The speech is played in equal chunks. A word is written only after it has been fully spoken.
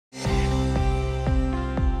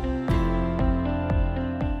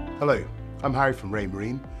Hello, I'm Harry from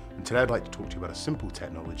Raymarine, and today I'd like to talk to you about a simple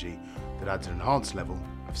technology that adds an enhanced level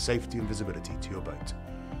of safety and visibility to your boat.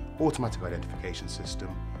 Automatic Identification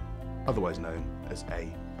System, otherwise known as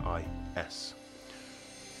AIS.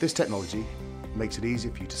 This technology makes it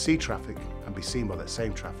easier for you to see traffic and be seen by that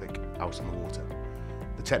same traffic out on the water.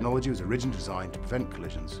 The technology was originally designed to prevent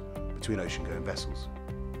collisions between ocean-going vessels.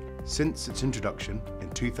 Since its introduction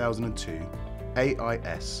in 2002,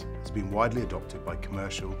 AIS has been widely adopted by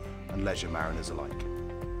commercial and leisure mariners alike.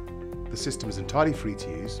 The system is entirely free to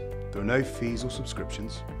use, there are no fees or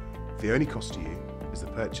subscriptions, the only cost to you is the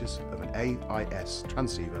purchase of an AIS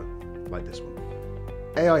transceiver like this one.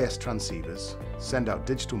 AIS transceivers send out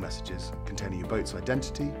digital messages containing your boat's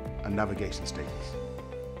identity and navigation status.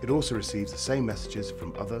 It also receives the same messages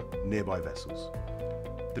from other nearby vessels.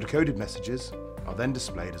 The decoded messages are then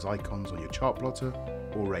displayed as icons on your chart plotter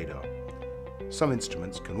or radar. Some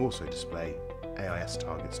instruments can also display AIS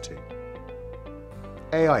targets too.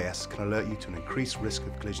 AIS can alert you to an increased risk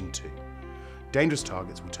of collision too. Dangerous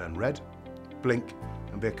targets will turn red, blink,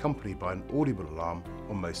 and be accompanied by an audible alarm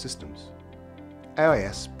on most systems.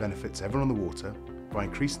 AIS benefits everyone on the water by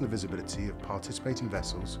increasing the visibility of participating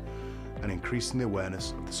vessels and increasing the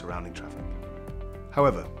awareness of the surrounding traffic.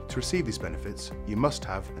 However, to receive these benefits, you must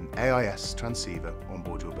have an AIS transceiver on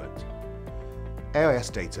board your boat. AIS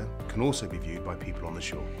data can also be viewed by people on the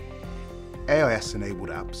shore. AIS-enabled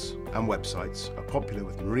apps and websites are popular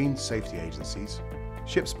with marine safety agencies,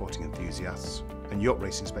 ship spotting enthusiasts, and yacht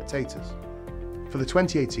racing spectators. For the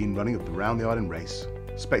 2018 running of the Round the Island race,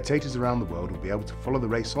 spectators around the world will be able to follow the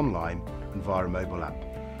race online and via a mobile app,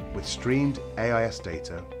 with streamed AIS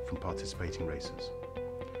data from participating racers.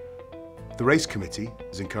 The race committee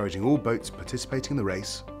is encouraging all boats participating in the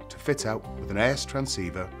race to fit out with an AIS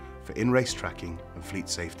transceiver for in-race tracking and fleet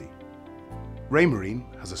safety.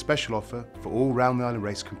 Raymarine has a special offer for all Round the Island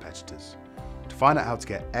race competitors. To find out how to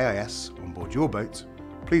get AIS on board your boat,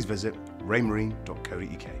 please visit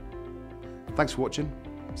raymarine.co.uk. Thanks for watching,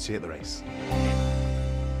 see you at the race.